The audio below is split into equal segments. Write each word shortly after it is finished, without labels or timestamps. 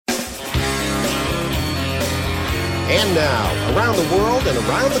And now, around the world and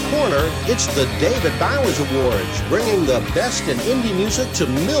around the corner, it's the David Bowers Awards, bringing the best in indie music to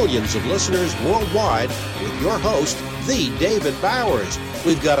millions of listeners worldwide with your host, the David Bowers.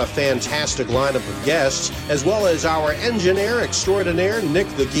 We've got a fantastic lineup of guests, as well as our engineer extraordinaire, Nick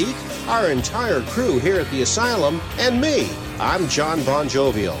the Geek, our entire crew here at the Asylum, and me. I'm John Bon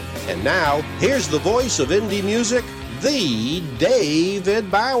Jovial. And now, here's the voice of indie music, the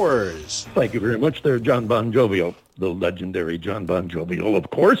David Bowers. Thank you very much there, John Bon Jovial, the legendary John Bon Jovial,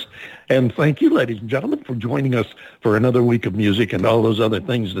 of course. And thank you, ladies and gentlemen, for joining us for another week of music and all those other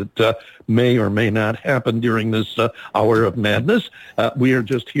things that may or may not happen during this hour of madness. We are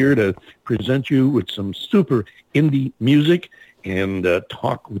just here to present you with some super indie music and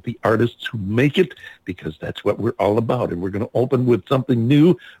talk with the artists who make it, because that's what we're all about. And we're going to open with something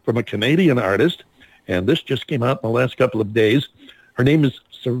new from a Canadian artist. And this just came out in the last couple of days. Her name is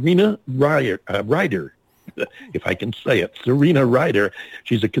Serena Ryder, if I can say it. Serena Ryder.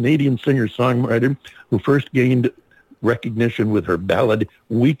 She's a Canadian singer-songwriter who first gained recognition with her ballad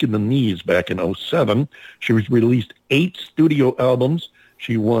Weak in the Knees back in 2007. She was released 8 studio albums.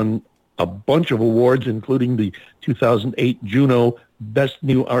 She won a bunch of awards, including the 2008 Juno Best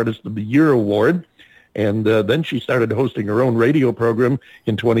New Artist of the Year award. And then she started hosting her own radio program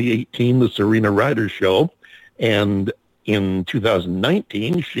in 2018, The Serena Ryder Show. And in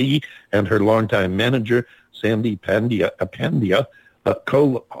 2019, she and her longtime manager, Sandy Pandia,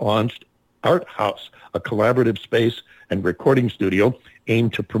 co-launched Art House, a collaborative space and recording studio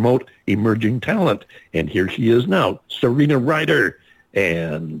aimed to promote emerging talent. And here she is now, Serena Ryder,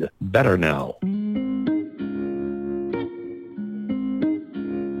 and Better Now.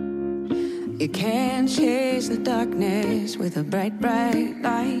 You can't chase the darkness with a bright, bright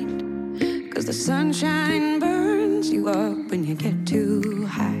light, 'cause the sunshine burns you up when you get too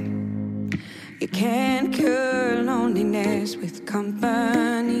high. You can't cure loneliness with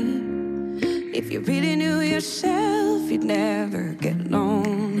company. If you really knew yourself, you'd never get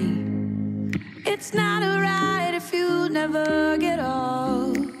lonely. It's not a ride if you never get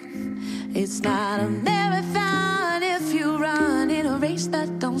off. It's not a marathon if you run in a race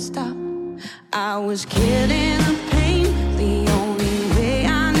that don't stop. I was killing the pain the only way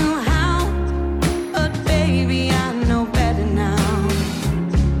I knew how, but baby, I know better now.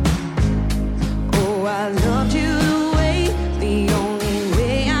 Oh, I loved you the way, the only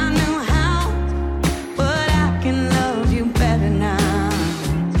way I knew how, but I can love you better now.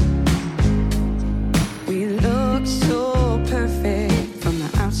 We looked so perfect from the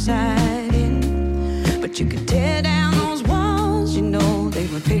outside in, but you could tear down those walls, you know they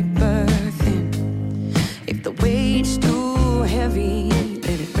were paper thin. If the weight's too heavy,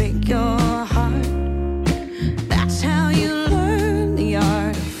 let it break your heart. That's how you learn the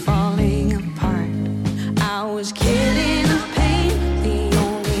art of falling apart. I was killing the pain the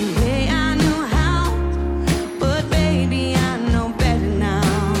only way I knew how, but baby, I know better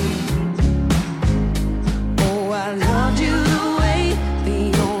now. Oh, I loved you the way, the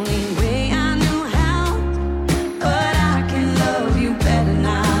only way I knew how, but I can love you better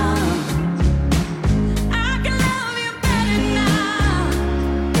now.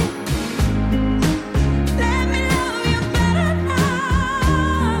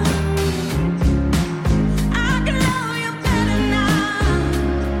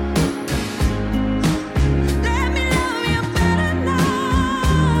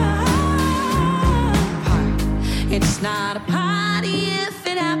 It's not a party if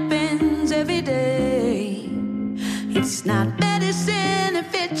it happens every day. It's not medicine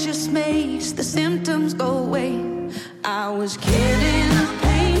if it just makes the symptoms go away. I was killing the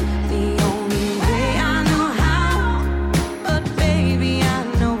pain the only way I know how, but baby, I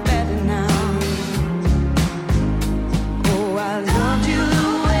know better now. Oh, I loved you the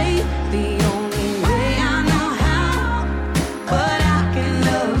way, the only way I know how, but I can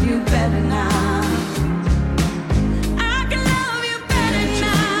love you better now.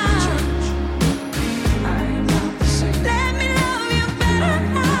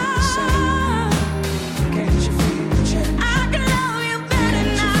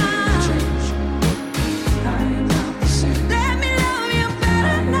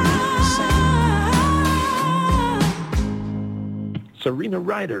 Serena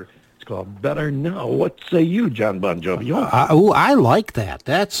Ryder. It's called Better Now. What say you, John Bon Jovi? I like that.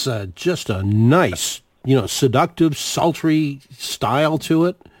 That's just a nice, seductive, sultry style to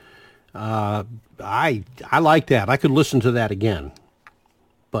it. I like that. I could listen to that again.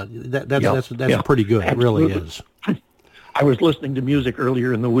 But that's pretty good. Absolutely. It really is. I was listening to music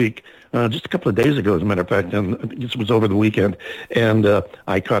earlier in the week, just a couple of days ago, as a matter of fact, and I think this was over the weekend, and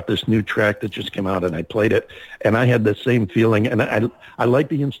I caught this new track that just came out, and I played it, and I had the same feeling, and I like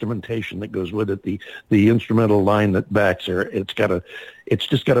the instrumentation that goes with it, the instrumental line that backs her. It's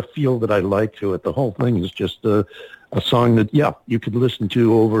just got a feel that I like to it. The whole thing is just a song that, you could listen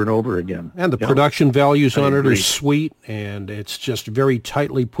to over and over again. And the production values on it are sweet, and it's just very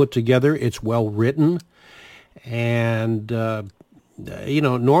tightly put together. It's well written. And,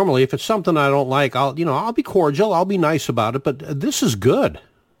 normally if it's something I don't like, I'll be cordial. I'll be nice about it. But this is good.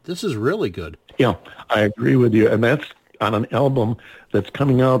 This is really good. Yeah, I agree with you. And that's on an album that's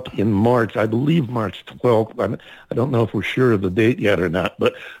coming out in March, I believe March 12th. I don't know if we're sure of the date yet or not,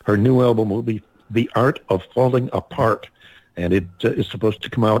 but her new album will be The Art of Falling Apart. And it is supposed to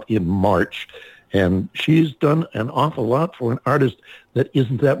come out in March. And she's done an awful lot for an artist that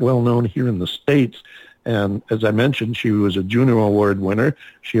isn't that well known here in the States. And as I mentioned, she was a Juno Award winner.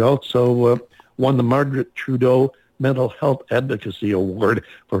 She also won the Margaret Trudeau Mental Health Advocacy Award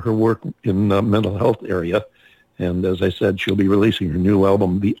for her work in the mental health area. And as I said, she'll be releasing her new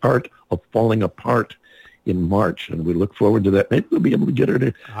album, The Art of Falling Apart, in March. And we look forward to that. Maybe we'll be able to get her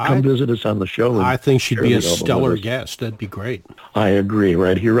to come visit us on the show. I think she'd be a stellar guest. That'd be great. I agree.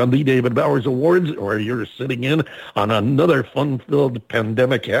 Right here on the David Bowers Awards, or you're sitting in on another fun-filled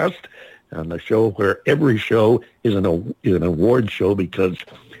pandemic cast, on the show where every show is an award show, because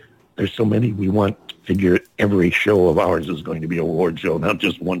there's so many. We want to figure every show of ours is going to be an award show, not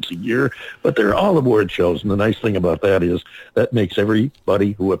just once a year, but they're all award shows. And the nice thing about that is that makes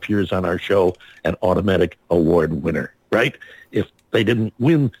everybody who appears on our show an automatic award winner, right? If they didn't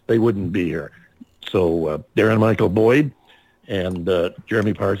win, they wouldn't be here. So Darren Michael Boyd and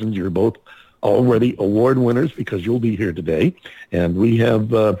Jeremy Parsons, you're both already award winners because you'll be here today. And we have...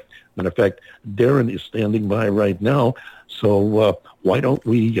 matter of fact, Darren is standing by right now, so why don't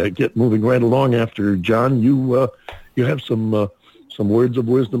we get moving right along after John? You have some words of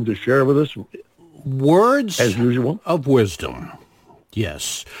wisdom to share with us? Words as usual of wisdom,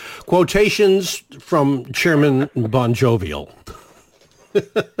 yes. Quotations from Chairman Bon Jovial.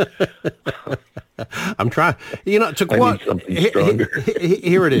 I'm trying, to quote. Something stronger.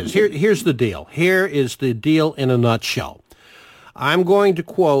 Here it is. Here's the deal. Here is the deal in a nutshell. I'm going to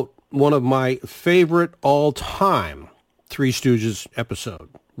quote one of my favorite all-time Three Stooges episode.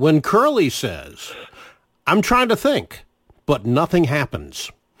 When Curly says, "I'm trying to think, but nothing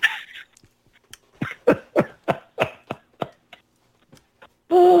happens."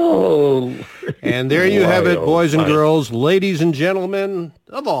 Oh. And there you have it, boys and girls, ladies and gentlemen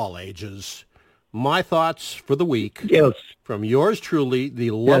of all ages. My thoughts for the week. Yes. From yours truly,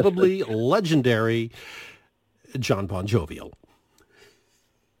 the lovably legendary John Bon Jovial.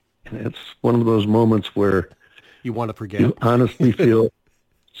 It's one of those moments where you want to forget. You honestly feel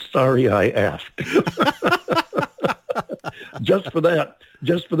sorry I asked. Just for that,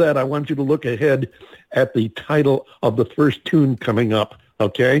 I want you to look ahead at the title of the first tune coming up,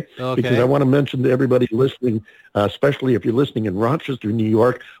 okay? Because I want to mention to everybody listening, especially if you're listening in Rochester, New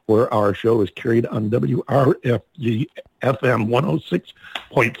York, where our show is carried on WRFG FM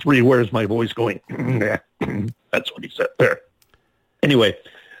 106.3. Where's my voice going? That's what he said there. Anyway,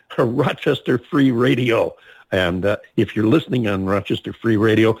 Rochester Free Radio. And if you're listening on Rochester Free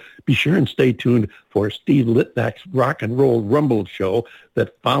Radio, be sure and stay tuned for Steve Litvack's Rock and Roll Rumble show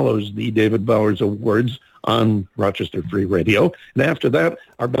that follows the David Bowers Awards on Rochester Free Radio. And after that,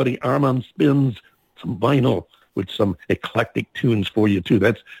 our buddy Armand spins some vinyl with some eclectic tunes for you, too.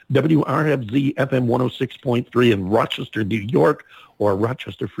 That's WRFZ FM 106.3 in Rochester, New York, or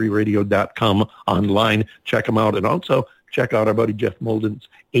rochesterfreeradio.com online. Check them out. And also check out our buddy Jeff Molden's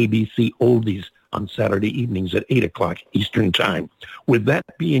ABC Oldies on Saturday evenings at 8 o'clock Eastern Time. With that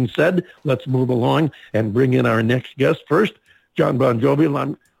being said, let's move along and bring in our next guest. First, John Bon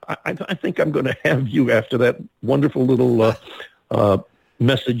Jovial. I think I'm going to have you, after that wonderful little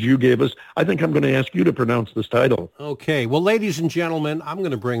message you gave us, I think I'm going to ask you to pronounce this title. Okay. Well, ladies and gentlemen, I'm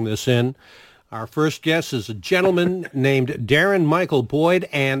going to bring this in. Our first guest is a gentleman named Darren Michael Boyd,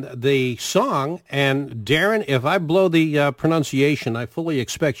 and the song, and Darren, if I blow the pronunciation, I fully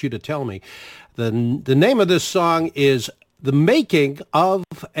expect you to tell me. The name of this song is The Making of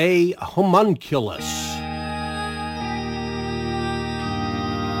a Homunculus.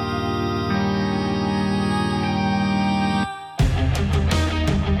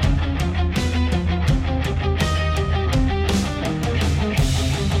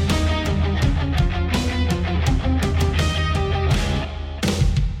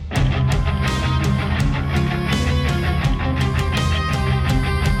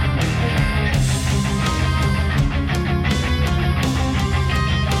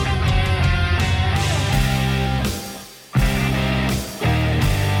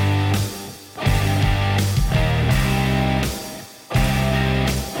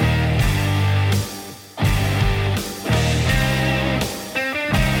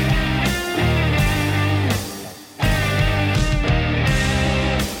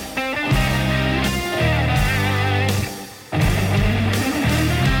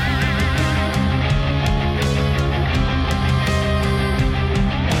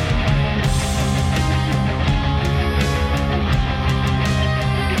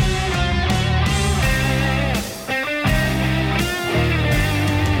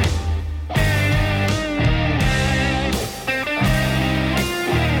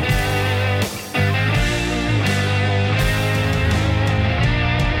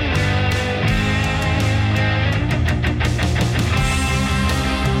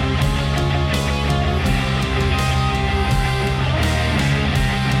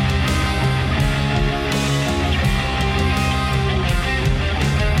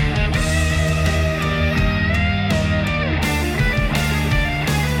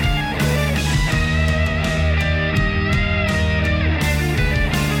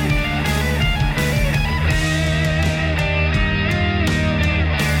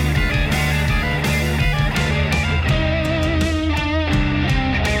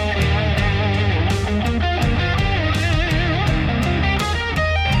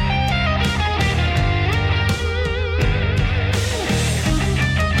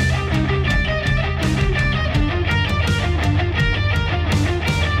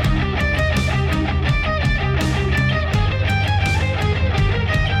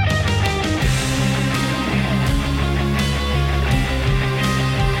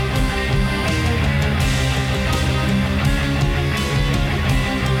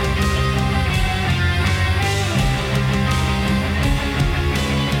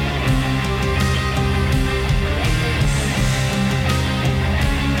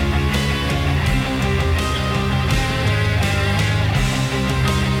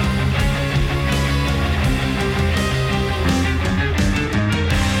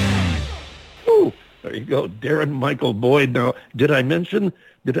 go. Darren Michael Boyd. Now, did I mention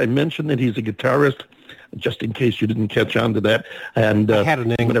that he's a guitarist? Just in case you didn't catch on to that. And I had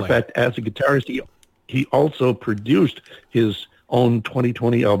an inkling. matter of fact, as a guitarist, he also produced his own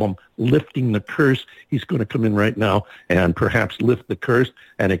 2020 album, Lifting the Curse. He's going to come in right now and perhaps lift the curse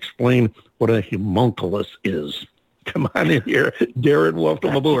and explain what a homunculus is. Come on in here. Darren,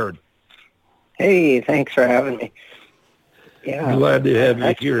 welcome aboard. Hey, thanks for having me. Yeah, glad to have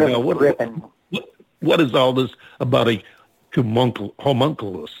you here. Now, what is all this about a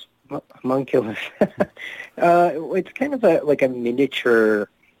homunculus? Homunculus. It's kind of like a miniature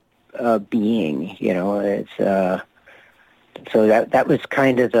being, you know. It's so that was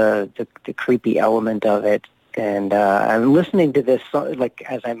kind of the creepy element of it. And I'm listening to this song, like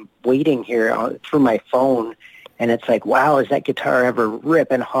as I'm waiting here through my phone, and it's like, wow, is that guitar ever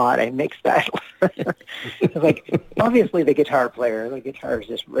ripping hot? I mixed that. It's like, obviously the guitar is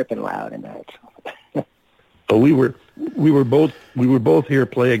just ripping loud in that. Well, we were both here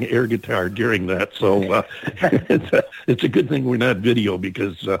playing air guitar during that, so it's a good thing we're not video,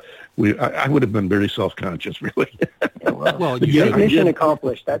 because I would have been very self-conscious, really. Well, mission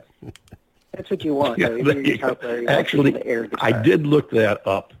accomplished. That's what you want. Yeah, actually, I did look that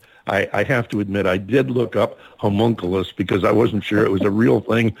up. I have to admit, I did look up homunculus because I wasn't sure it was a real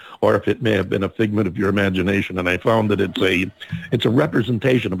thing or if it may have been a figment of your imagination, and I found that it's a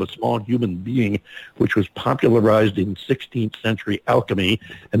representation of a small human being which was popularized in 16th century alchemy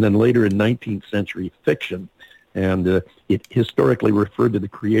and then later in 19th century fiction. And it historically referred to the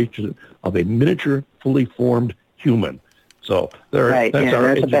creation of a miniature, fully formed human. So that's our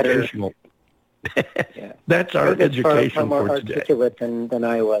educational... Yeah. That's our education far more for today. Articulate than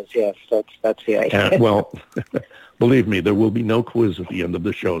I was. Yes, that's the idea. Well, believe me, there will be no quiz at the end of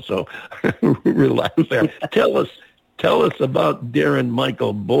the show, so relax there. Tell us about Darren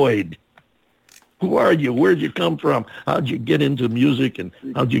Michael Boyd. Who are you? Where'd you come from? How'd you get into music, and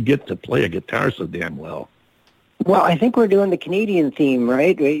how'd you get to play a guitar so damn well? Well, I think we're doing the Canadian theme,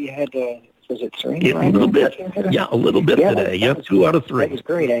 right? We had. Was it Serena Ryder? A little bit. Yeah, a little bit today. Yeah, 2 out of 3. That was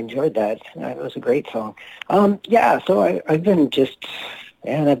great. I enjoyed that. It was a great song. So I've been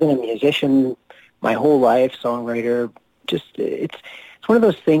I've been a musician my whole life, songwriter. Just it's one of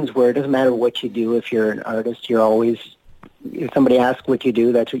those things where it doesn't matter what you do. If you're an artist, you're always, if somebody asks what you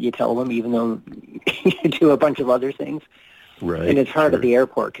do, that's what you tell them, even though you do a bunch of other things. Right. And it's hard at the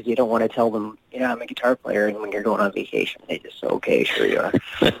airport because you don't want to tell them, I'm a guitar player, and when you're going on vacation, they just say, okay, sure you are.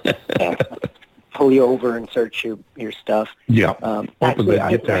 Pull you over and search your stuff. Yeah. Actually,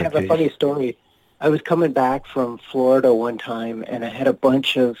 I have a funny story. I was coming back from Florida one time, and I had a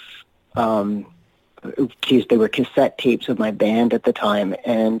bunch of, they were cassette tapes of my band at the time,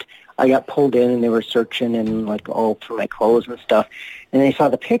 and I got pulled in, and they were searching and like all for my clothes and stuff. And they saw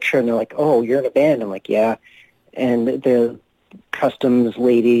the picture, and they're like, "Oh, you're in a band?" I'm like, "Yeah." And the customs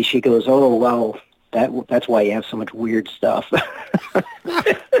lady, she goes, "Oh, well, that's why you have so much weird stuff." I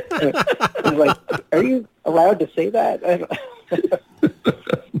was like, "Are you allowed to say that?"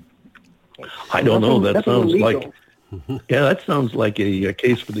 I don't know. That sounds illegal. That sounds like a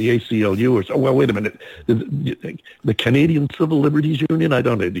case for the ACLU or so. Well, wait a minute. The Canadian Civil Liberties Union? I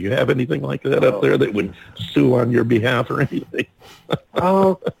don't know. Do you have anything like that up there that would sue on your behalf or anything?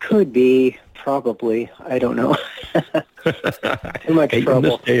 Could be. Probably. I don't know. Too much trouble. In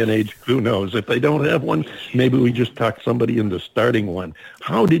this day and age, who knows? If they don't have one, maybe we just talk somebody into starting one.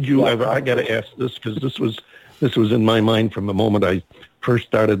 How did you ever, I got to ask this because this was in my mind from the moment I first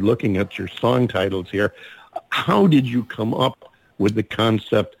started looking at your song titles here. How did you come up with the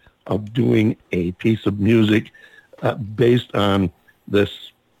concept of doing a piece of music based on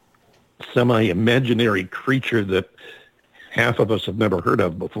this semi-imaginary creature that half of us have never heard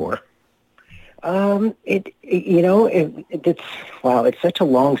of before? It's such a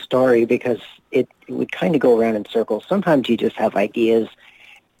long story because it would kind of go around in circles. Sometimes you just have ideas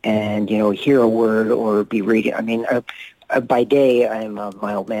and, hear a word or be reading. I mean, by day, I'm a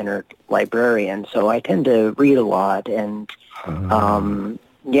mild-mannered librarian, so I tend to read a lot. And, I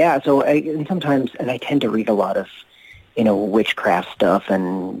tend to read a lot of, witchcraft stuff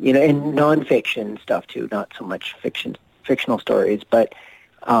and, and nonfiction stuff, too, not so much fictional stories, but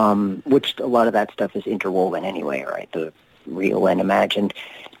which a lot of that stuff is interwoven anyway, right? The real and imagined.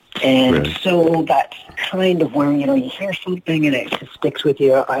 And so that's kind of where, you hear something and it just sticks with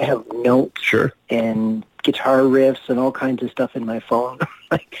you. I have notes and guitar riffs and all kinds of stuff in my phone.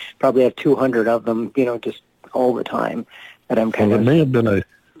 I probably have 200 of them, just all the time that I'm kind of... It may have been a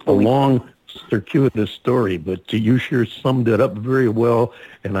long, circuitous story, but you sure summed it up very well,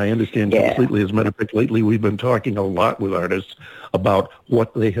 and I understand completely. As a matter of fact, lately we've been talking a lot with artists about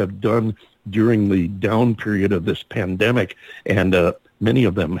what they have done during the down period of this pandemic, and many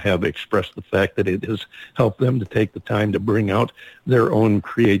of them have expressed the fact that it has helped them to take the time to bring out their own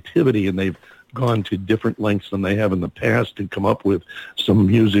creativity, and they've gone to different lengths than they have in the past to come up with some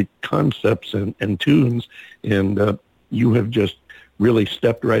music concepts and tunes, and you have just really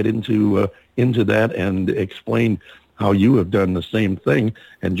stepped right into that and explained how you have done the same thing.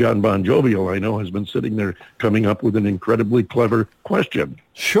 And John Bon Jovial, I know, has been sitting there coming up with an incredibly clever question.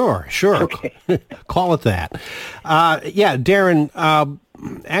 Sure. Okay. Call it that. Yeah, Darren,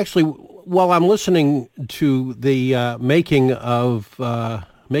 actually, while I'm listening to the making of a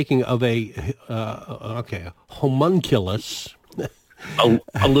homunculus.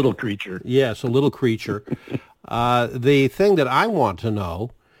 A little creature. Yes, a little creature. The thing that I want to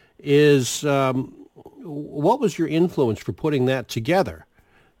know is what was your influence for putting that together?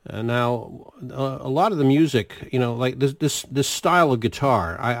 Now, a lot of the music, like this style of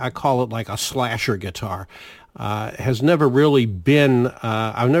guitar, I call it like a slasher guitar, has never really been,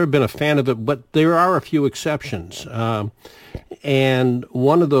 I've never been a fan of it, but there are a few exceptions. And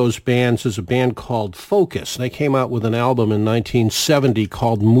one of those bands is a band called Focus. They came out with an album in 1970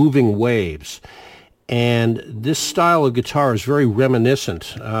 called Moving Waves. And this style of guitar is very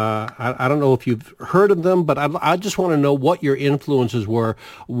reminiscent. I don't know if you've heard of them, but I just want to know what your influences were.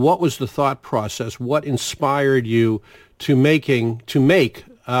 What was the thought process? What inspired you to making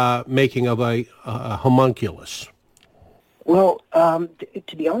of a homunculus? Well,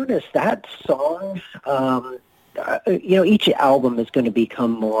 to be honest, that song, each album is going to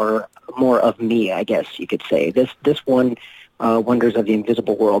become more of me, I guess you could say. This one, Wonders of the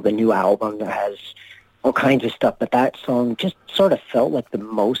Invisible World, the new album that has all kinds of stuff, but that song just sort of felt like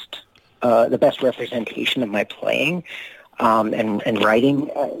the best representation of my playing and writing.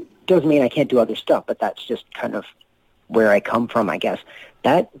 Doesn't mean I can't do other stuff, but that's just kind of where I come from, I guess.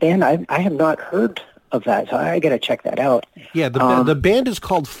 That band, I have not heard of that, so I got to check that out. Yeah, the band is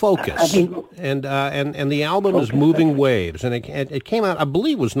called Focus, and the album is Moving Waves, and it came out, I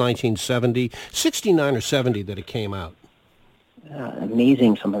believe, was 1970, 69 or 70 that it came out.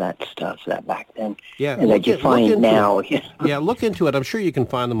 Amazing, some of that stuff that back then. Yeah, and that you find now. Yeah, look into it. I'm sure you can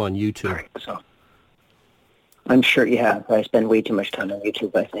find them on YouTube. Right, so I'm sure you have. I spend way too much time on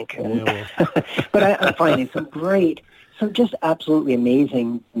YouTube, I think. But I'm finding some just absolutely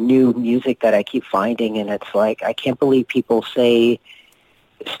amazing new music that I keep finding, and it's like I can't believe people say.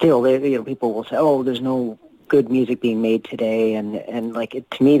 Still, people will say, "Oh, there's no good music being made today," and like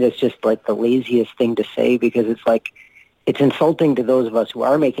to me, that's just like the laziest thing to say, because it's like. It's insulting to those of us who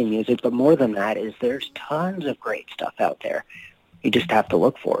are making music, but more than that is there's tons of great stuff out there. You just have to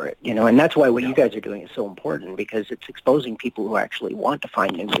look for it, and that's why what you guys are doing is so important, because it's exposing people who actually want to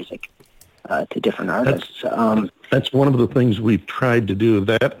find new music to different artists. That's one of the things we've tried to do,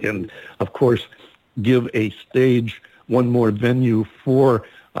 that, and of course, give a stage, one more venue for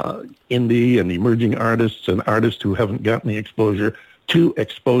indie and emerging artists and artists who haven't gotten the exposure to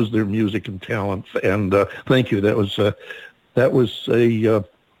expose their music and talents. And thank you. That was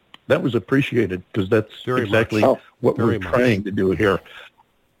appreciated, because that's very exactly what we're trying to do here.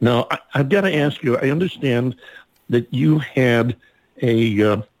 Now, I've got to ask you. I understand that you had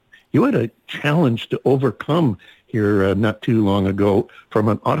a challenge to overcome here not too long ago from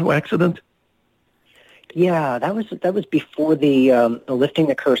an auto accident. Yeah, that was before the Lifting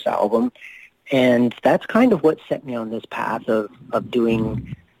the Curse album. And that's kind of what set me on this path of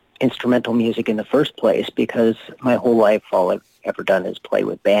doing instrumental music in the first place, because my whole life, all I've ever done is play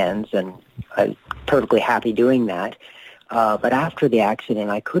with bands, and I'm perfectly happy doing that. But after the accident,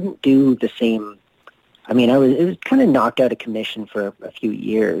 I couldn't do the same. I mean, it was kind of knocked out of commission for a few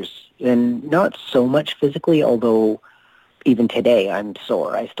years, and not so much physically, although even today I'm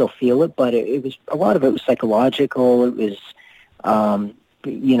sore. I still feel it, but it was a lot of it was psychological. It was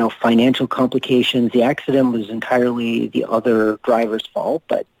financial complications. The accident was entirely the other driver's fault,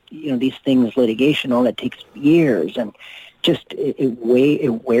 but, these things, litigation, all that takes years, and just it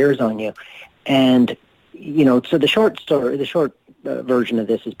wears on you. And, so the short version of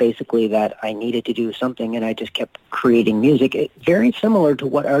this is basically that I needed to do something, and I just kept creating music. Very similar to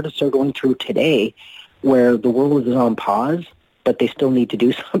what artists are going through today, where the world is on pause, but they still need to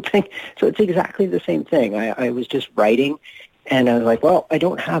do something. So it's exactly the same thing. I was just writing, and I was like, well, I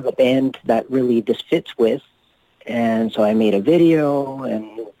don't have a band that really this fits with. And so I made a video,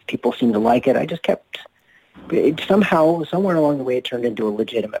 and people seemed to like it. I just kept, somewhere along the way, it turned into a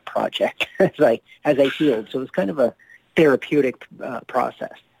legitimate project as I healed. So it was kind of a therapeutic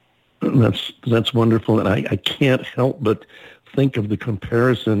process. That's wonderful. And I can't help but think of the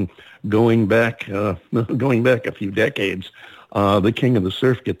comparison going back a few decades the king of the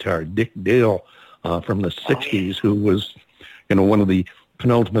surf guitar, Dick Dale, from the 60s, who was, one of the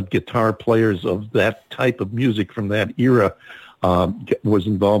penultimate guitar players of that type of music from that era, was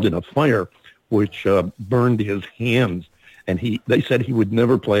involved in a fire which burned his hands. And they said he would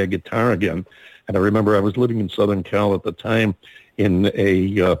never play a guitar again. And I remember I was living in Southern Cal at the time in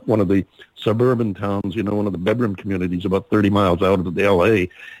one of the suburban towns, one of the bedroom communities about 30 miles out of the L.A.,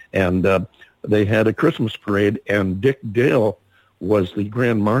 and they had a Christmas parade, and Dick Dale was the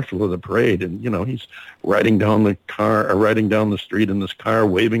grand marshal of the parade, and he's riding down the street in this car,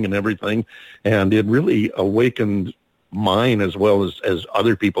 waving and everything, and it really awakened mine as well as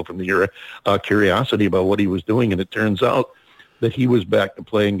other people from the era curiosity about what he was doing, and it turns out that he was back to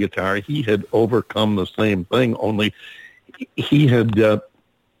playing guitar. He had overcome the same thing, only he had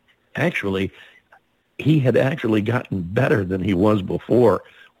actually gotten better than he was before,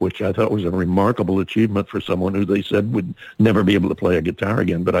 which I thought was a remarkable achievement for someone who they said would never be able to play a guitar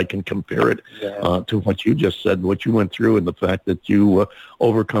again. But I can compare it to what you just said, what you went through, and the fact that you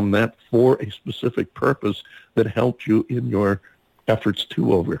overcome that for a specific purpose that helped you in your efforts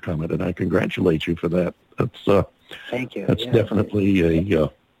to overcome it. And I congratulate you for that. That's thank you. That's definitely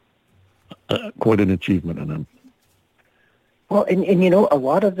quite an achievement in him. Well, and a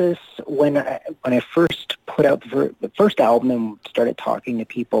lot of this, when I first put out the first album and started talking to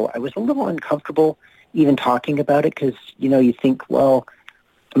people, I was a little uncomfortable even talking about it because, you think, well,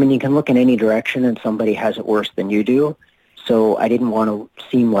 you can look in any direction and somebody has it worse than you do. So I didn't want to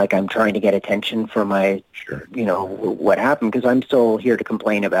seem like I'm trying to get attention for my, what happened, because I'm still here to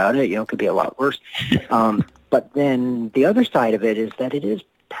complain about it. It could be a lot worse. But then the other side of it is that it is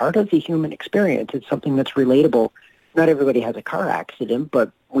part of the human experience. It's something that's relatable. Not everybody has a car accident, but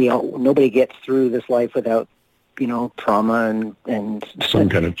nobody gets through this life without, trauma and some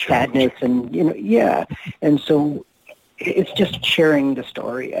kind of sadness and, And so it's just sharing the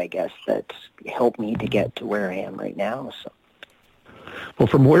story, I guess, that's helped me to get to where I am right now. So. Well,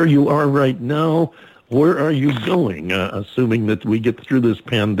 from where you are right now, where are you going, assuming that we get through this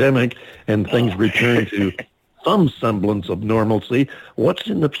pandemic and things return to some semblance of normalcy? What's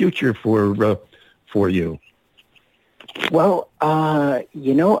in the future for you? Well, I'm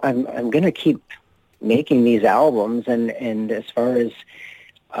going to keep making these albums, and as far as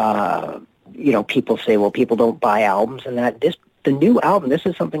people say, well, people don't buy albums, and the new album. This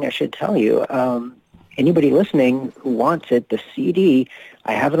is something I should tell you. Anybody listening who wants it, the CD,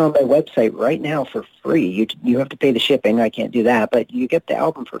 I have it on my website right now for free. You have to pay the shipping. I can't do that, but you get the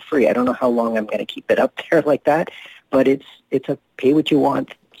album for free. I don't know how long I'm going to keep it up there like that, but it's a pay what you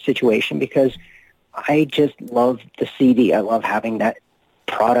want situation because I just love the CD. I love having that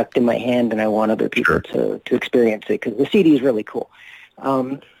product in my hand, and I want other people to experience it because the CD is really cool.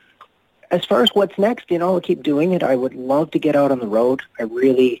 As far as what's next, I'll keep doing it. I would love to get out on the road. I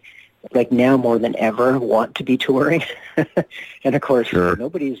really, now more than ever, want to be touring. And, of course,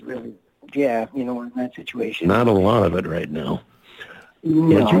 nobody's really, we're in that situation. Not a lot of it right now.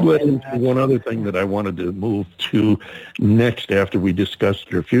 No, but you led into one other thing that I wanted to move to next after we discussed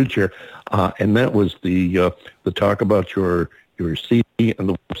your future, and that was the talk about your CD and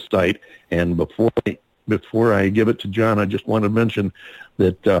the website. And before I give it to John, I just want to mention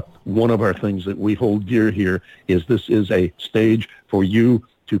that one of our things that we hold dear here is this is a stage for you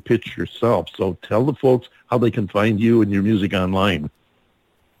to pitch yourself. So tell the folks how they can find you and your music online.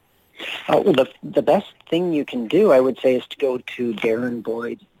 Well, the best thing you can do, I would say, is to go to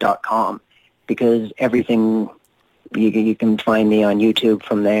DarrenBoyd.com because everything, you can find me on YouTube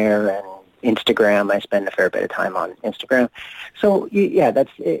from there and Instagram. I spend a fair bit of time on Instagram. So,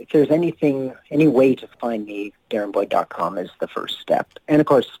 that's if there's any way to find me, DarrenBoyd.com is the first step. And, of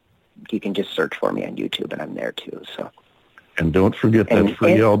course, you can just search for me on YouTube, and I'm there, too. So. And don't forget that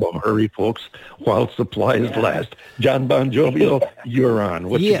free album. Hurry, folks, while supplies last. John Bon Jovial, you're on.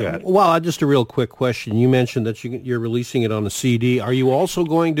 What you got? Well, just a real quick question. You mentioned that you're releasing it on a CD. Are you also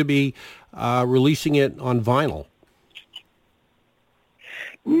going to be releasing it on vinyl?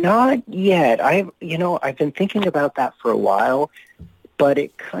 Not yet. I've been thinking about that for a while, but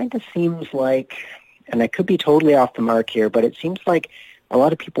it kind of seems like, and I could be totally off the mark here, but it seems like a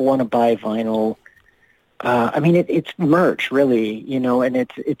lot of people want to buy vinyl. It's merch, really, and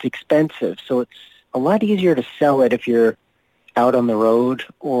it's expensive. So it's a lot easier to sell it if you're out on the road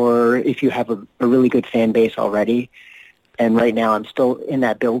or if you have a really good fan base already. And right now I'm still in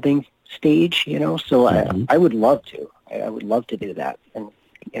that building stage, so I would love to. I would love to do that. And,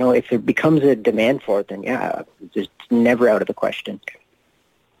 if there becomes a demand for it, then, it's never out of the question.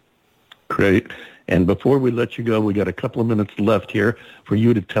 great. And before we let you go, we got a couple of minutes left here for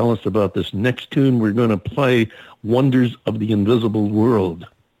you to tell us about this next tune we're going to play, Wonders of the Invisible World.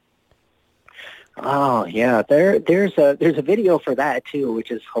 Oh, yeah. There's a video for that, too,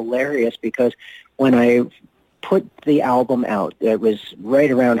 which is hilarious because when I put the album out, it was right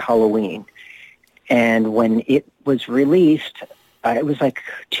around Halloween. And when it was released, it was like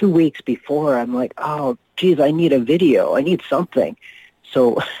 2 weeks before. I'm like, oh, geez, I need a video. I need something.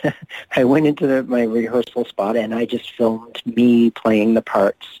 So I went into my rehearsal spot and I just filmed me playing the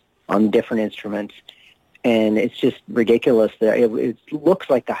parts on different instruments. And it's just ridiculous. That it looks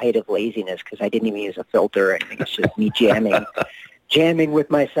like the height of laziness because I didn't even use a filter. I think it's just me jamming with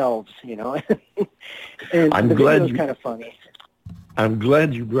myself, you know. And I'm the glad video's kind of funny. I'm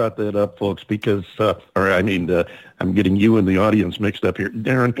glad you brought that up, folks, because, I'm getting you and the audience mixed up here.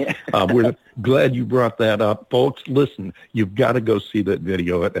 Darren, we're glad you brought that up. Folks, listen, you've got to go see that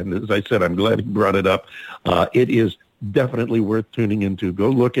video. And as I said, I'm glad you brought it up. It is definitely worth tuning into. Go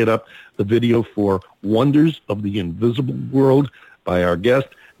look it up, the video for Wonders of the Invisible World by our guest,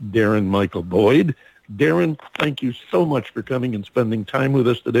 Darren Michael Boyd. Darren, thank you so much for coming and spending time with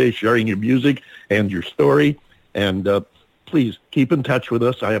us today, sharing your music and your story. And please keep in touch with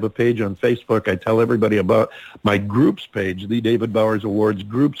us. I have a page on Facebook. I tell everybody about my groups page, the David Bowers Awards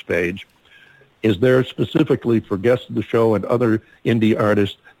groups page, is there specifically for guests of the show and other indie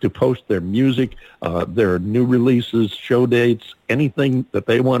artists to post their music, their new releases, show dates, anything that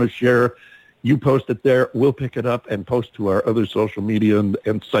they want to share. You post it there. We'll pick it up and post to our other social media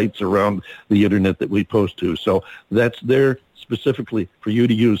and sites around the internet that we post to. So that's there specifically for you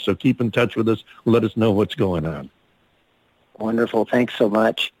to use. So keep in touch with us. Let us know what's going on. Wonderful. Thanks so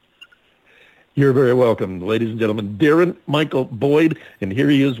much. You're very welcome, ladies and gentlemen. Darren Michael Boyd, and here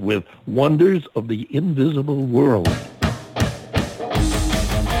he is with Wonders of the Invisible World.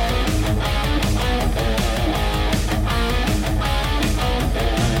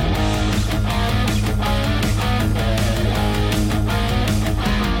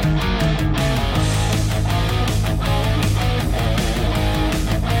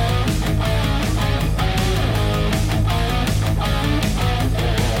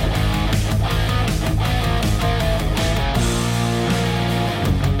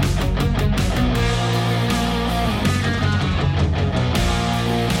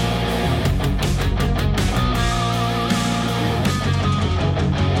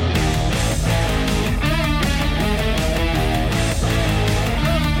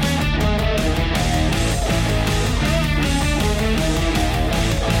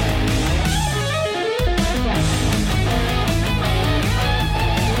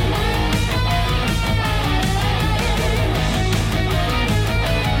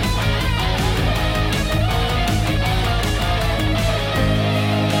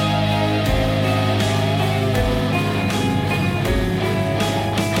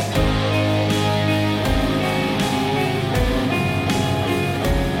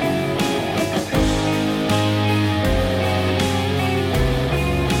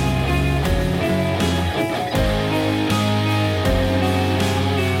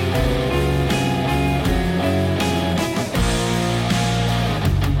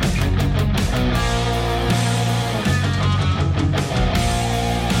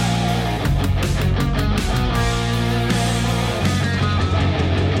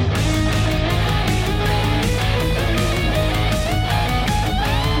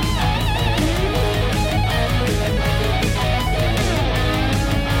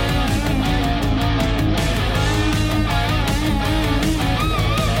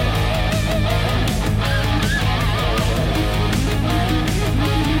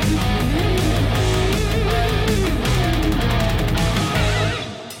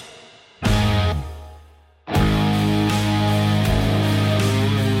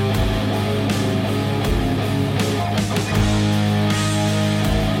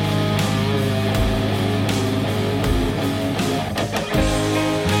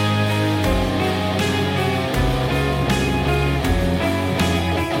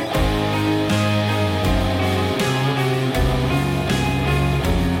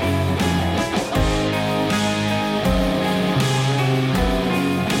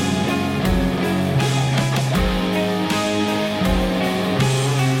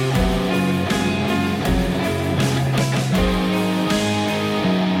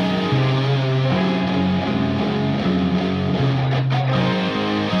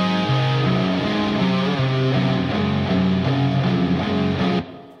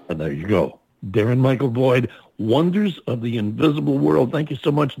 There you go. Darren Michael Boyd, Wonders of the Invisible World. Thank you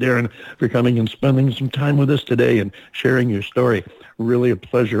so much, Darren, for coming and spending some time with us today and sharing your story. Really a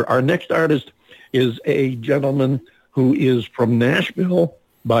pleasure. Our next artist is a gentleman who is from Nashville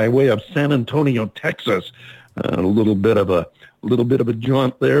by way of San Antonio, Texas. A little bit of a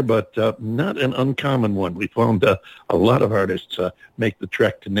jaunt there, but not an uncommon one. We found a lot of artists make the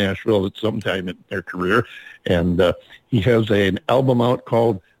trek to Nashville at some time in their career, and he has an album out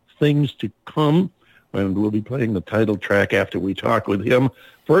called Things to Come, and we'll be playing the title track after we talk with him.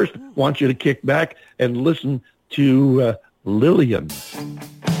 First, I want you to kick back and listen to Lillian.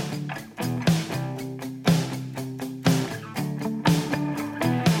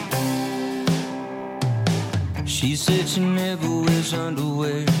 She said she never wears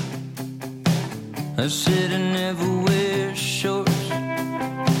underwear. I said I never wear shorts.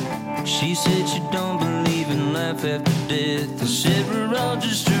 She said she don't believe in life after death. I said we're all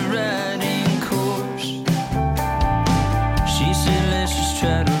just a riding course. She said let's just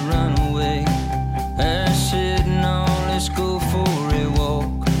try to run away. I said no, let's go for a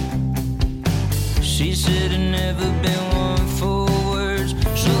walk. She said I'd never been one for words,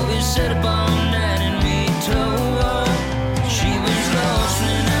 so we sat up all night and we told.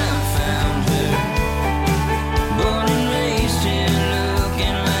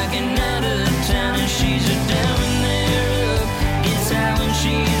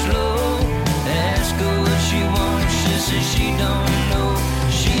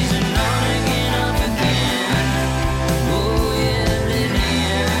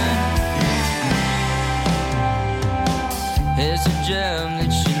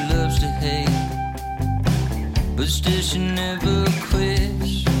 But still she never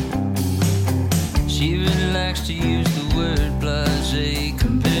quits. She really likes to use the word blasé.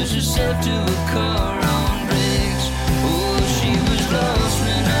 Compares herself to a car on brakes. Oh, she was lost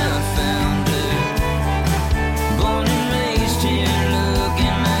when I found her. Born and raised here,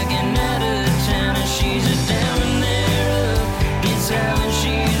 looking like an out of town. And she's a down and they're up. Gets high when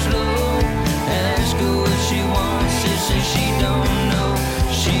she's low. Ask her what she wants, she says she don't know.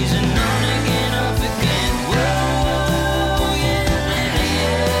 She's an on again, off again. Whoa.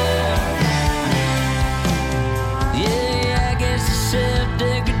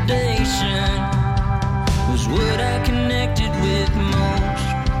 What I connected with most.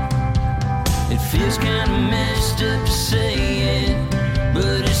 It feels kinda messed up to say it,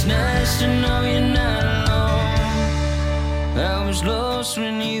 but it's nice to know you're not alone. I was lost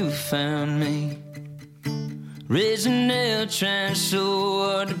when you found me, raising hell, trying so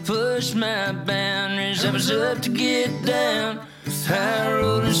hard to push my boundaries. I was up to get down, high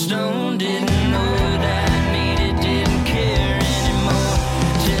rolling stone, didn't know what I needed, didn't care anymore,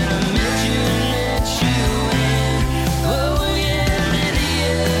 till I met you and let you in. Oh yeah,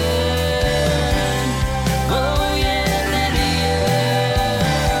 Lillian. Oh yeah, Lillian.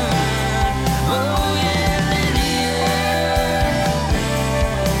 Oh yeah,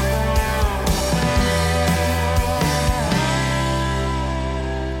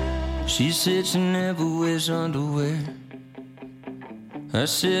 Lillian. She said she never wears underwear. I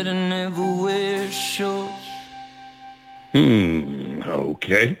said I never wear shorts.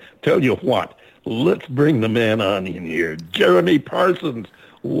 Okay. Tell you what, let's bring the man on in here. Jeremy Parsons,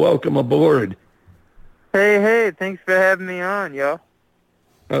 welcome aboard. Hey, thanks for having me on, y'all.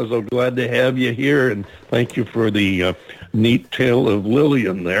 I'm so glad to have you here, and thank you for the neat tale of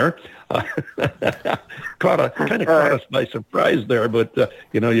Lillian there. Caught us by surprise there, but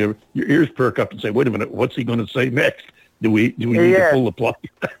your ears perk up and say, "Wait a minute, what's he going to say next? Do we need to pull the plug?"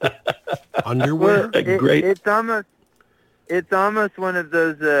 Underwear. Great. It's almost one of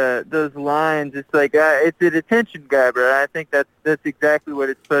those lines. It's like it's an attention grabber. I think that's exactly what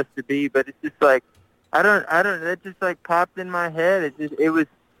it's supposed to be. But it's just like I don't. That just like popped in my head. It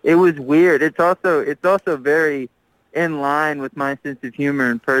was weird. It's also very in line with my sense of humor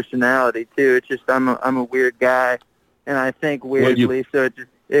and personality too. It's just I'm a weird guy, and I think weirdly, so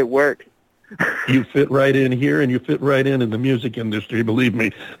it works. You fit right in here, and you fit right in the music industry. Believe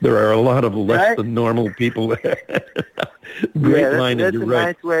me, there are a lot of less than normal people. Great line, and you're right.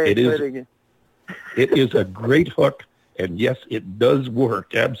 Nice way of putting it. It is a great hook, and yes, it does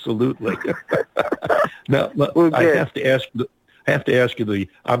work. Absolutely. Now, I have to ask you the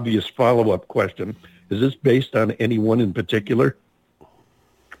obvious follow-up question. Is this based on anyone in particular?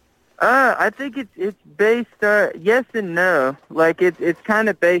 I think it's based yes and no. Like it's kind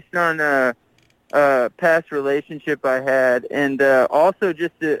of based on a past relationship I had, and also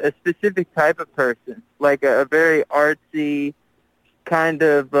just a specific type of person, like a very artsy kind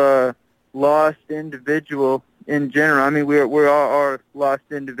of lost individual in general. I mean, we're all are lost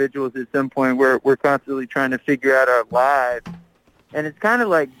individuals at some point. We're constantly trying to figure out our lives, and it's kind of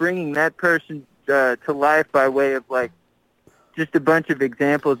like bringing that person to life by way of like just a bunch of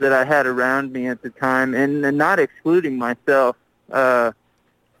examples that I had around me at the time, and not excluding myself.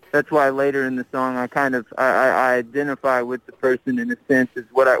 That's why later in the song I identify with the person in a sense, is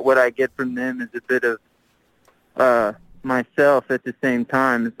what I get from them is a bit of myself at the same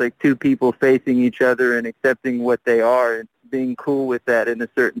time. It's like two people facing each other and accepting what they are and being cool with that in a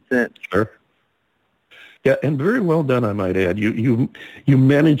certain sense. Sure. Yeah, and very well done, I might add. You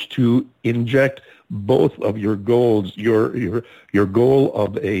managed to inject both of your goals, your goal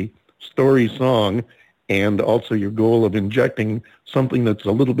of a story song, and also your goal of injecting something that's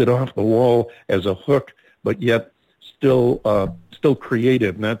a little bit off the wall as a hook, but yet still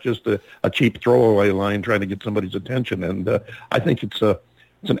creative, not just a cheap throwaway line trying to get somebody's attention. And I think it's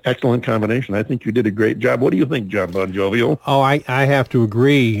an excellent combination. I think you did a great job. What do you think, John Bon Jovial? Oh, I have to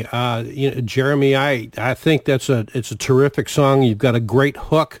agree. Jeremy, I think it's a terrific song. You've got a great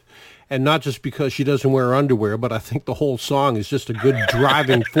hook. And not just because she doesn't wear underwear, but I think the whole song is just a good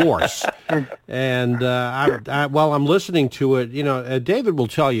driving force. And while I'm listening to it, David will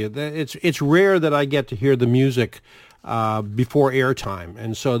tell you that it's rare that I get to hear the music before airtime.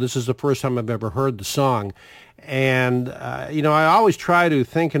 And so this is the first time I've ever heard the song. And, I always try to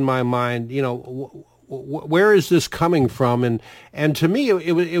think in my mind, where is this coming from? And to me,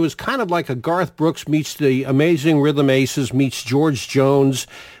 it was kind of like a Garth Brooks meets the Amazing Rhythm Aces meets George Jones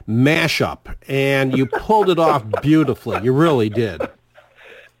mashup, and you pulled it off beautifully. You really did.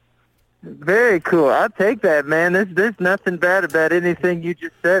 Very cool. I'll take that, man. There's nothing bad about anything you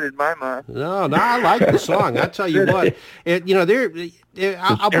just said in my mind. No, I like the song. I tell you what,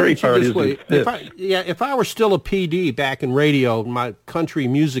 I'll put it this way. If I were still a PD back in radio, my country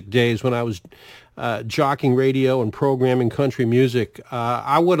music days when I was jockeying radio and programming country music,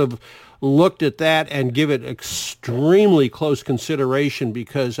 I would have looked at that and give it extremely close consideration,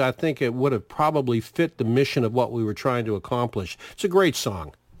 because I think it would have probably fit the mission of what we were trying to accomplish. It's a great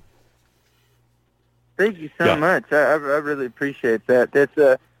song. Thank you so much. I really appreciate that.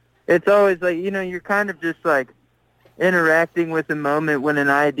 It's always like, you're kind of just like interacting with the moment when an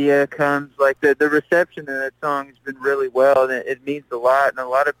idea comes. Like the reception of that song has been really well, and it means a lot, and a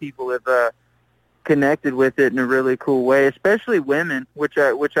lot of people have connected with it in a really cool way, especially women, which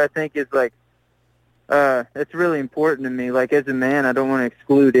I think is like it's really important to me. Like as a man, I don't want to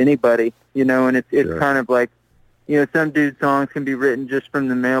exclude anybody, and it's sure. Kind of like, some dude songs can be written just from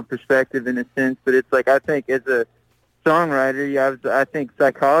the male perspective in a sense, but it's like I think as a songwriter, I think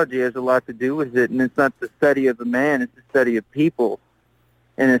psychology has a lot to do with it, and it's not the study of a man; it's the study of people,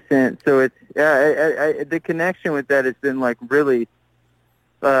 in a sense. So it's the connection with that has been like really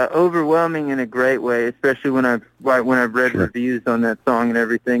overwhelming in a great way, especially when I've read sure. reviews on that song and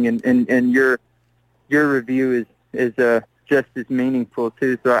everything, and your review is just as meaningful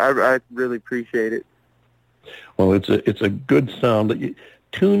too. So I really appreciate it. Well, it's a good sound.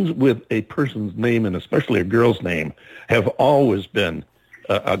 Tunes with a person's name, and especially a girl's name, have always been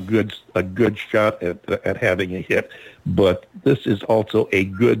a good shot at having a hit. But this is also a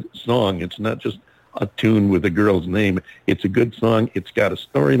good song. It's not just a tune with a girl's name. It's a good song. It's got a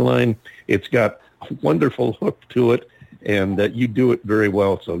storyline. It's got a wonderful hook to it, and you do it very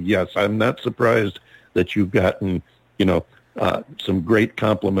well. So yes, I'm not surprised that you've gotten some great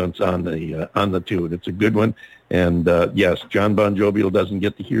compliments on the tune. It's a good one. And yes, John Bon Jovial doesn't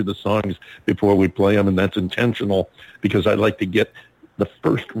get to hear the songs before we play them, and that's intentional because I like to get the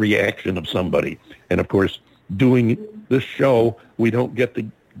first reaction of somebody. And of course, doing this show, we don't get to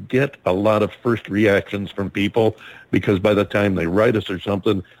get a lot of first reactions from people because by the time they write us or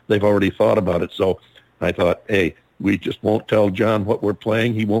something, they've already thought about it. So I thought, hey, we just won't tell John what we're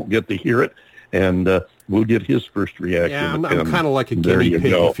playing. He won't get to hear it, and we'll get his first reaction. Yeah, I'm kind of like a guinea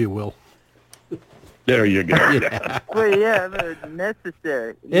pig, if you will. There you go. Yeah. Well, yeah, but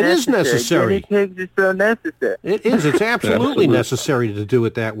necessary. It is necessary. Guinea pigs are so necessary. It is. It's absolutely necessary to do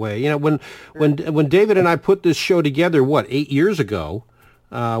it that way. When David and I put this show together, 8 years ago,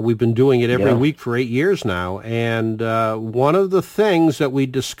 we've been doing it every week for 8 years now, and one of the things that we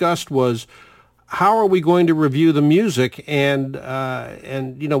discussed was how are we going to review the music, and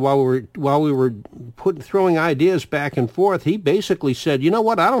while we were throwing ideas back and forth, he basically said, I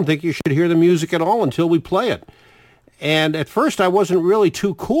don't think you should hear the music at all until we play it. And at first I wasn't really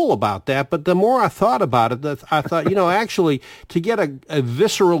too cool about that, but the more I thought about it, I thought, actually to get a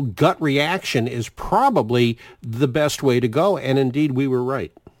visceral gut reaction is probably the best way to go, and indeed we were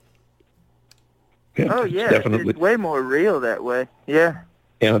right. Yeah, oh yeah, definitely. It's way more real that way. Yeah.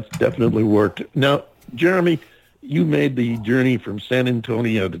 And it's definitely worked. Now, Jeremy, you made the journey from San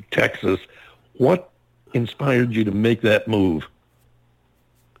Antonio to Texas. What inspired you to make that move?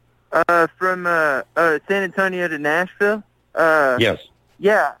 From San Antonio to Nashville. Yes.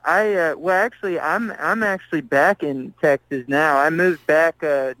 Yeah, I'm actually back in Texas now. I moved back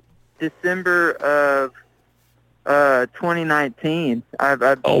December of 2019. I've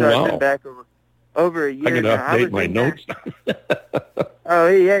been back over a year. I can now. update my notes. Oh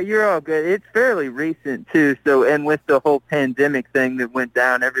yeah, you're all good. It's fairly recent too. So, and with the whole pandemic thing that went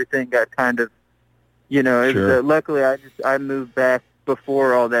down, everything got kind of, Sure. Luckily I moved back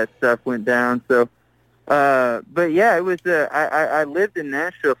before all that stuff went down. So, but yeah, it was. I lived in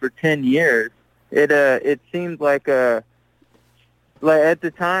Nashville for 10 years. It seemed like at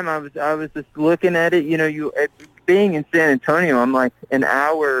the time I was just looking at it. Being in San Antonio, I'm like an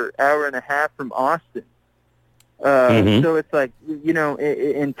hour and a half from Austin. So it's like,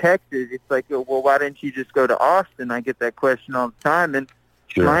 in Texas, it's like, well, why didn't you just go to Austin? I get that question all the time. And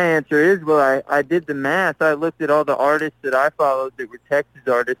Sure. My answer is, well, I did the math. I looked at all the artists that I followed that were Texas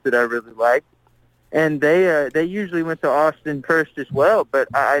artists that I really liked. And they usually went to Austin first as well. But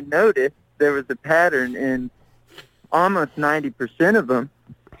I noticed there was a pattern in almost 90% of them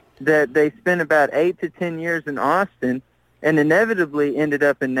that they spent about 8 to 10 years in Austin and inevitably ended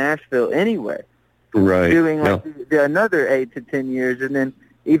up in Nashville anyway. Right. Doing another 8 to 10 years and then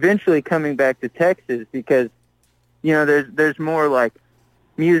eventually coming back to Texas because, there's more like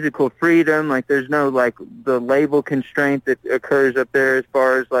musical freedom. Like there's no like the label constraint that occurs up there as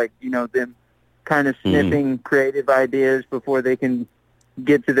far as like, them kind of sniffing creative ideas before they can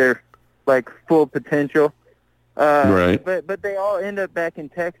get to their like full potential. Right. But they all end up back in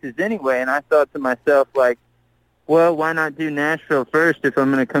Texas anyway. And I thought to myself like, well, why not do Nashville first if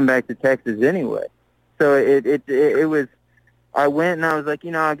I'm going to come back to Texas anyway? So it was, I went and I was like,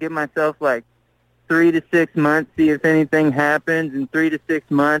 I'll give myself like 3 to 6 months, see if anything happens. In 3 to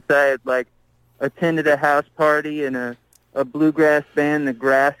 6 months, I had like attended a house party and a bluegrass band, the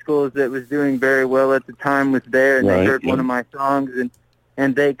Grascals, that was doing very well at the time was there, and they heard one of my songs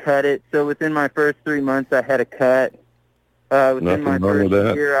and they cut it. So within my first 3 months, I had a cut. Within my first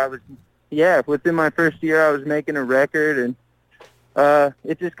year, I was making a record, and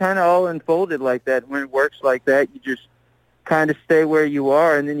it just kind of all unfolded like that. When it works like that, you just kind of stay where you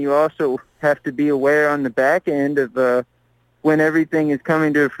are, and then you also have to be aware on the back end of when everything is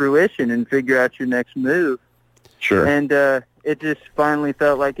coming to fruition and figure out your next move. Sure. And it just finally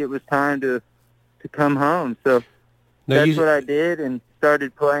felt like it was time to come home. So now that's what I did and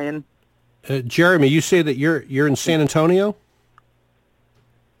started playing. Jeremy, you say that you're in San Antonio?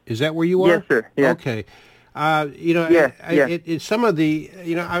 Is that where you are? Yes, sir. Yeah. Okay. Yeah. Some of the,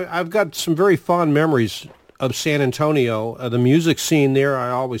 I've got some very fond memories of San Antonio. The music scene there I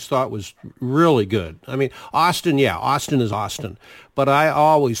always thought was really good. I mean, Austin is Austin. But I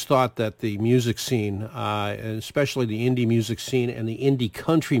always thought that the music scene, and especially the indie music scene and the indie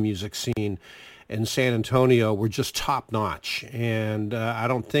country music scene in San Antonio were just top-notch. And I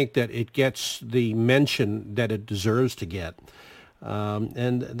don't think that it gets the mention that it deserves to get.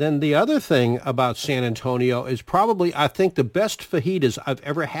 And then the other thing about San Antonio is probably, I think, the best fajitas I've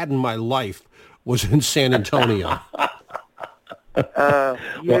ever had in my life was in San Antonio.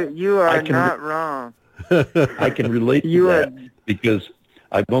 You are not wrong. I can relate to that because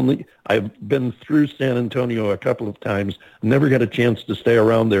I've been through San Antonio a couple of times. Never got a chance to stay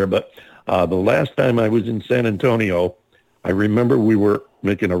around there, but the last time I was in San Antonio, I remember we were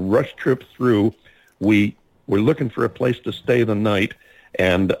making a rush trip through. We were looking for a place to stay the night,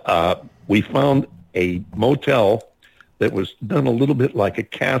 and we found a motel that was done a little bit like a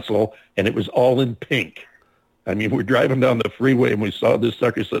castle, and it was all in pink. I mean, we're driving down the freeway, and we saw this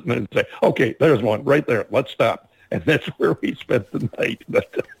sucker sitting there and say, okay, there's one right there. Let's stop. And that's where we spent the night.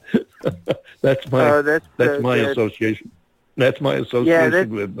 But that's my association. That's my association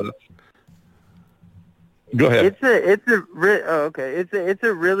with. Go ahead. It's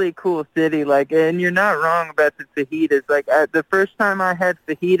a really cool city. Like, and you're not wrong about the fajitas. Like, the first time I had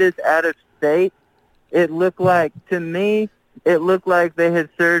fajitas out of state, it looked like they had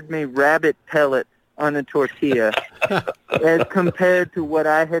served me rabbit pellets on a tortilla, as compared to what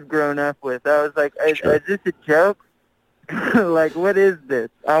I had grown up with. I was like, is this a joke? Like, what is this?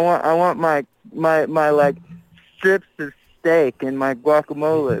 I want my like strips of steak and my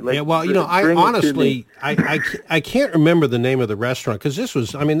guacamole. Like, yeah, well, I honestly, I can't remember the name of the restaurant because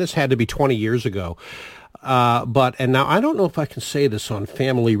this had to be 20 years ago. And now I don't know if I can say this on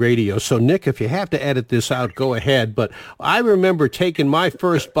family radio. So Nick, if you have to edit this out, go ahead. But I remember taking my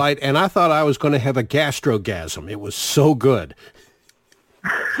first bite and I thought I was going to have a gastrogasm. It was so good.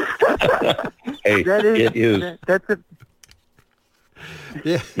 Hey, it is. That's a.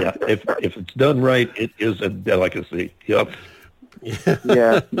 Yeah. If it's done right, it is a delicacy. Yep.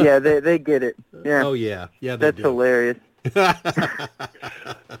 Yeah. They get it. Yeah. Oh yeah. They That's do. hilarious.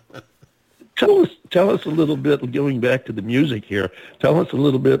 Tell us a little bit, going back to the music here, tell us a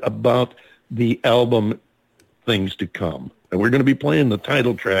little bit about the album Things to Come. And we're going to be playing the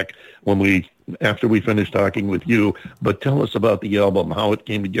title track after we finish talking with you, but tell us about the album, how it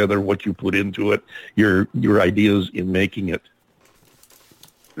came together, what you put into it, your ideas in making it.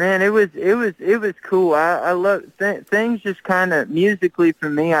 Man, it was cool. I love things just kind of musically for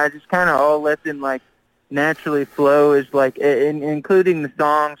me. I just kind of all let them like naturally flow, is like including the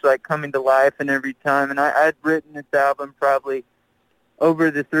songs like coming to life and every time. And I'd written this album probably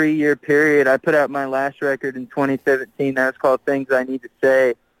over the 3-year period. I put out my last record in 2017. That was called Things I Need to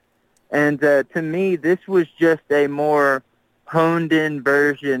Say. And to me, this was just a more honed-in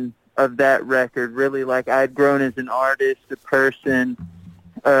version of that record. Really, like I'd grown as an artist, a person,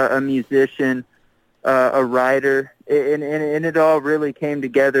 a musician, a writer, and it all really came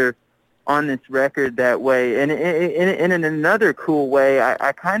together on this record that way. And in another cool way,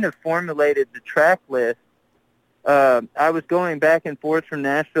 I kind of formulated the track list. I was going back and forth from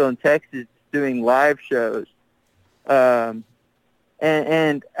Nashville and Texas doing live shows, and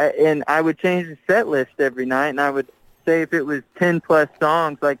I would change the set list every night, and I would say if it was 10+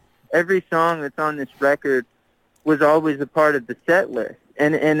 songs, like every song that's on this record was always a part of the set list.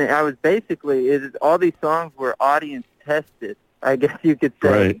 And I was basically, all these songs were audience tested, I guess you could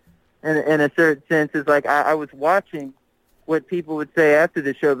say. Right. In a certain sense, it's like I was watching what people would say after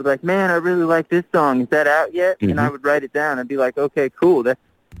the show, but like, man, I really like this song. Is that out yet? Mm-hmm. And I would write it down and be like, okay, cool.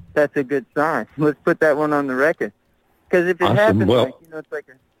 That's a good sign. Let's put that one on the record. Because if it Awesome. happens, Well, like,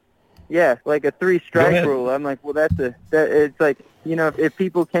 it's like a 3-strike rule. I'm like, well, it's like, if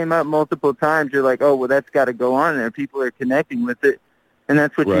people came up multiple times, you're like, oh, well, that's got to go on there. People are connecting with it. And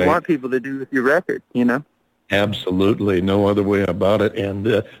that's what you want people to do with your record, Absolutely. No other way about it.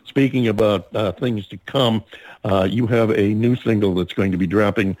 And speaking about things to come, you have a new single that's going to be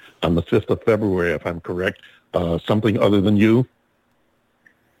dropping on the 5th of February, if I'm correct. Something Other Than You?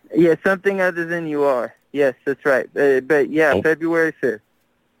 Yeah, Something Other Than You Are. Yes, that's right. February 5th.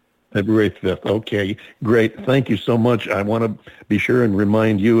 February 5th. Okay, great. Thank you so much. I want to be sure and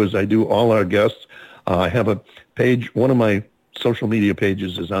remind you, as I do all our guests, I have a page. One of my social media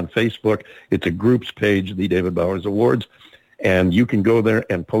pages is on Facebook. It's a groups page, The David Bowers Awards, and you can go there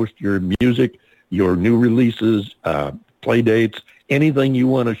and post your music, your new releases, play dates, anything you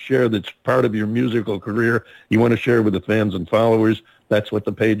want to share that's part of your musical career, you want to share with the fans and followers. That's what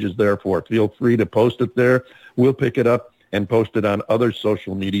the page is there for. Feel free to post it there. We'll pick it up and post it on other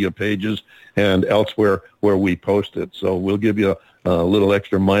social media pages and elsewhere where we post it. So we'll give you a little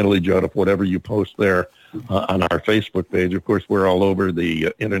extra mileage out of whatever you post there on our Facebook page. Of course, we're all over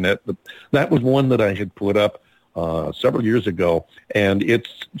the internet. But that was one that I had put up several years ago, and it's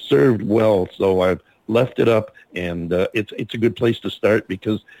served well. So I've left it up, and it's a good place to start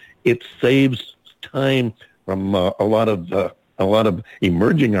because it saves time from a lot of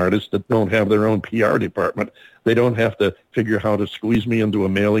emerging artists that don't have their own PR department. They don't have to figure how to squeeze me into a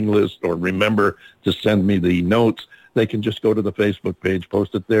mailing list or remember to send me the notes. They can just go to the Facebook page,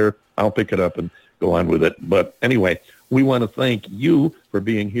 post it there. I'll pick it up and go on with it. But anyway, we want to thank you for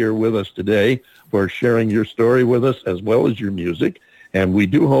being here with us today, for sharing your story with us as well as your music. And we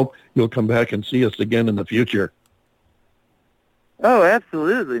do hope you'll come back and see us again in the future. Oh,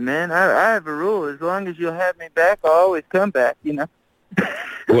 absolutely, man. I have a rule. As long as you'll have me back, I'll always come back,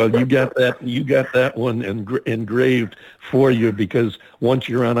 Well, you got that one engraved for you, because once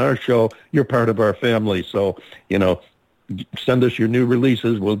you're on our show, you're part of our family. So, send us your new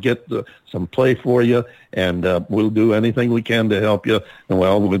releases. We'll get some play for you, and we'll do anything we can to help you. And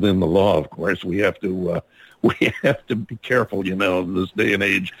well, within the law, of course, we have to be careful. In this day and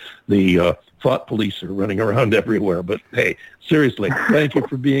age, the thought police are running around everywhere. But hey, seriously, thank you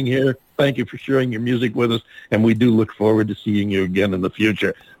for being here. Thank you for sharing your music with us, and we do look forward to seeing you again in the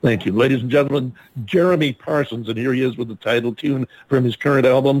future. Thank you. Ladies and gentlemen, Jeremy Parsons, and here he is with the title tune from his current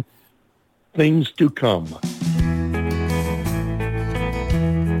album, Things to Come.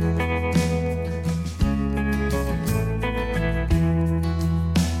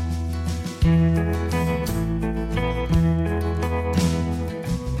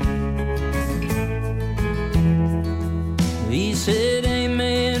 He said, hey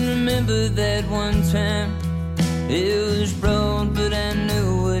man, remember that one time? It was broad, but I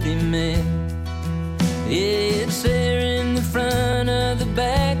knew what he meant. Yeah, it's there in the front of the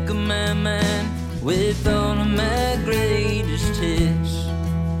back of my mind, with all of my greatest hits.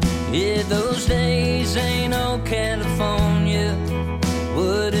 Yeah, those days ain't old California.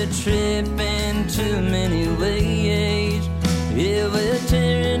 What a trip in too many ways. Yeah, we're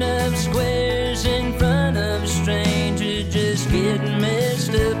tearing up squares in front of a stranger, just getting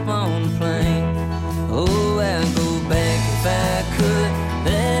messed up on a plane. Oh, I'd go back if I could.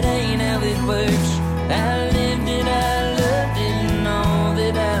 That ain't how it works. I lived it, I loved it, and all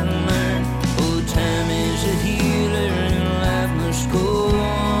that I learned. Oh, time is a healer and life must go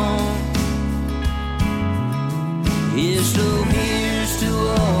on. Yeah, so here's to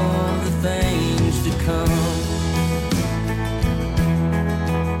all the things to come.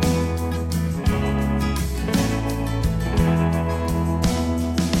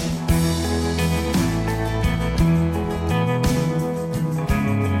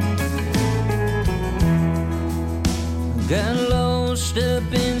 Got lost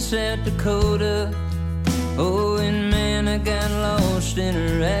up in South Dakota. Oh, and man, I got lost in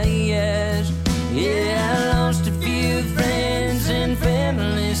her eyes. Yeah, I lost a few friends and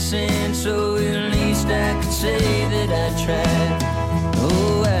family since, so at least I could say that I tried.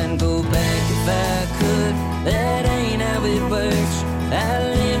 Oh, I'd go back if I could. That ain't how it works. I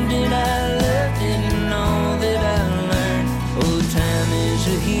lived it, I loved it, and all that I learned. Oh, time is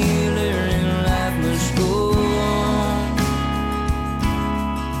a healer and life must go on.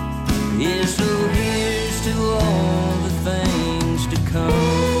 Yeah, so here's to all the things to come.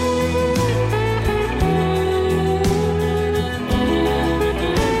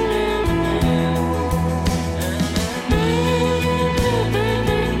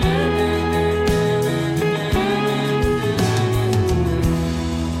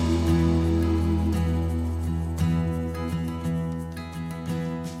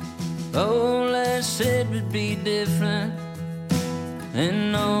 All I said would be different,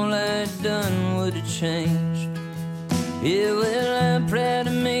 and all I'd done would have changed. Yeah, well, I'm proud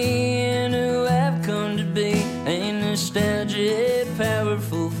of me and who I've come to be. Ain't nostalgia a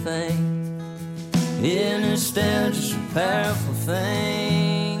powerful thing? Yeah, nostalgia's a powerful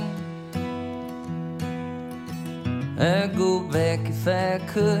thing. I'd go back if I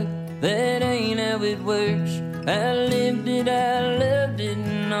could. That ain't how it works. I lived it, I loved it,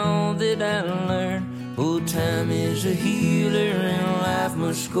 and all that I learned. Oh, time is a healer and life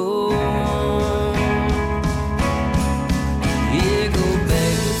must go on. Yeah, go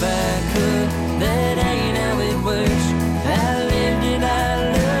back if I could. That ain't how it works. I lived it, I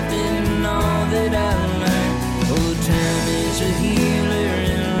loved it, and all that I learned. Oh, time is a healer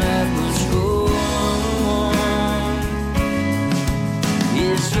and life must go on.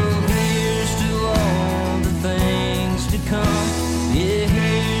 Yeah, so here's to all the things to come. Yeah,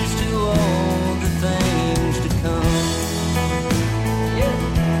 here's to all the things to come. Yeah.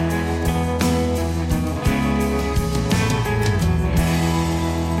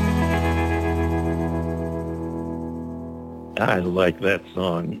 I like that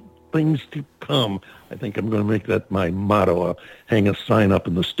song, Things to Come. I think I'm going to make that my motto. I'll hang a sign up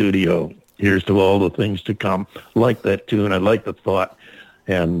in the studio. Here's to all the things to come. Like that tune. I like the thought.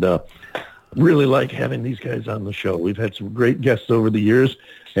 And really like having these guys on the show. We've had some great guests over the years.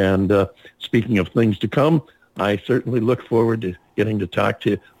 And speaking of things to come, I certainly look forward to getting to talk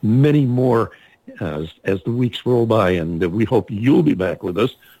to many more as the weeks roll by. And we hope you'll be back with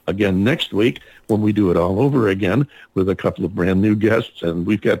us again next week when we do it all over again with a couple of brand new guests. And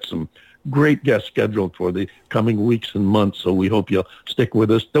we've got some great guests scheduled for the coming weeks and months. So we hope you'll stick with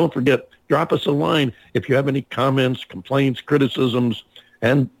us. Don't forget, drop us a line if you have any comments, complaints, criticisms,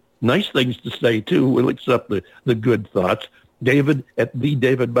 and nice things to say, too. We'll accept the good thoughts. David at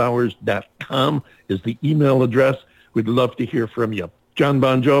TheDavidBowers.com is the email address. We'd love to hear from you. John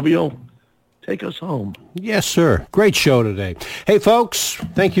Bon Jovial, take us home. Yes, sir. Great show today. Hey, folks,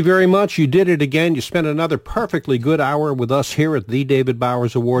 thank you very much. You did it again. You spent another perfectly good hour with us here at the David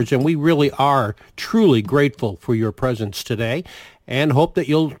Bowers Awards, and we really are truly grateful for your presence today and hope that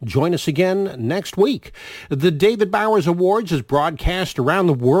you'll join us again next week. The David Bowers Awards is broadcast around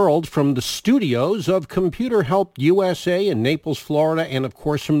the world from the studios of Computer Help USA in Naples, Florida, and, of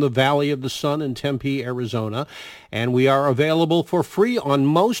course, from the Valley of the Sun in Tempe, Arizona. And we are available for free on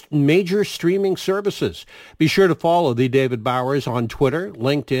most major streaming services. Be sure to follow The David Bowers on Twitter,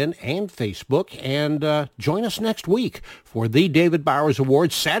 LinkedIn, and Facebook, and join us next week for The David Bowers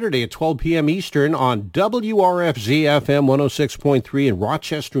Awards, Saturday at 12 p.m. Eastern on WRFZ-FM 106.3 in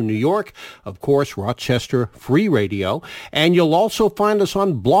Rochester, New York. Of course, Rochester Free Radio. And you'll also find us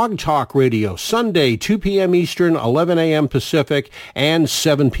on BlogTalkRadio Sunday, 2 p.m. Eastern, 11 a.m. Pacific, and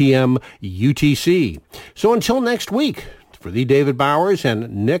 7 p.m. UTC. So until next week, For the David Bowers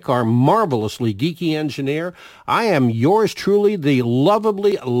and Nick, our marvelously geeky engineer, I am yours truly, the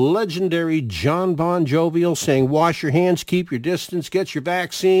lovably legendary John Bon Jovial, saying wash your hands, keep your distance, get your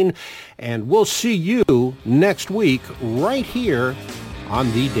vaccine, and we'll see you next week right here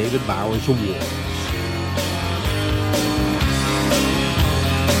on the David Bowers Awards.